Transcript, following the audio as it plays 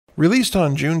Released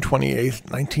on June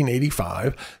 28,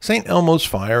 1985, St. Elmo's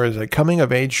Fire is a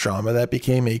coming-of-age drama that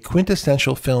became a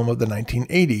quintessential film of the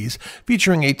 1980s,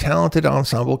 featuring a talented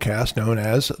ensemble cast known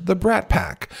as the Brat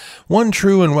Pack. One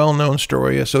true and well-known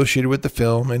story associated with the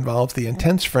film involves the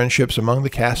intense friendships among the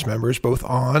cast members both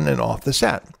on and off the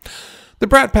set. The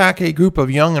Brat Pack, a group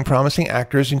of young and promising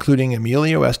actors including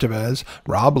Emilio Estevez,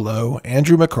 Lowe,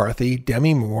 Andrew McCarthy,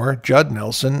 Demi Moore, Judd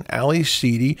Nelson,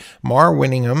 Sheedy, Mare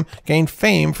Winningham, gained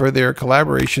fame for their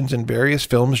collaborations in various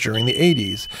films during the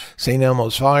 80s. St.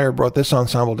 Elmo's Fire brought this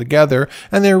ensemble together,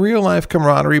 and their real-life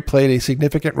camaraderie played a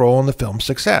significant role in the film's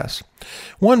success.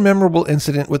 One memorable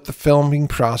incident with the filming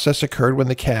process occurred when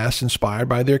the cast, inspired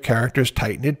by their characters'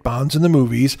 tight-knit bonds in the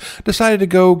movies, decided to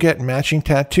go get matching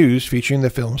tattoos featuring the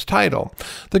film's title.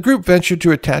 The group ventured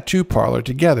to a tattoo parlor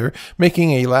together,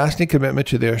 making a lasting commitment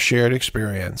to their shared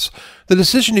experience. The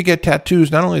decision to get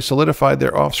tattoos not only solidified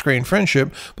their off-screen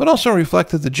friendship, but also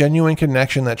reflected the genuine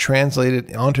connection that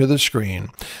translated onto the screen.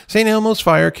 St. Elmo's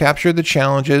Fire captured the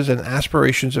challenges and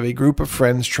aspirations of a group of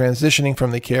friends transitioning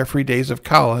from the carefree days of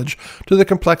college to the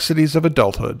complexities of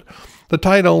adulthood. The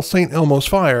title, St. Elmo's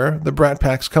Fire, the Brat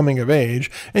Pack's coming of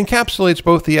age, encapsulates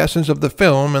both the essence of the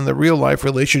film and the real-life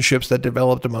relationships that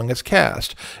developed among its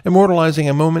cast, immortalizing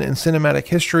a moment in cinematic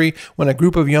history when a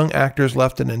group of young actors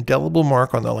left an indelible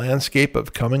mark on the landscape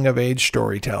of coming-of-age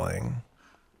storytelling.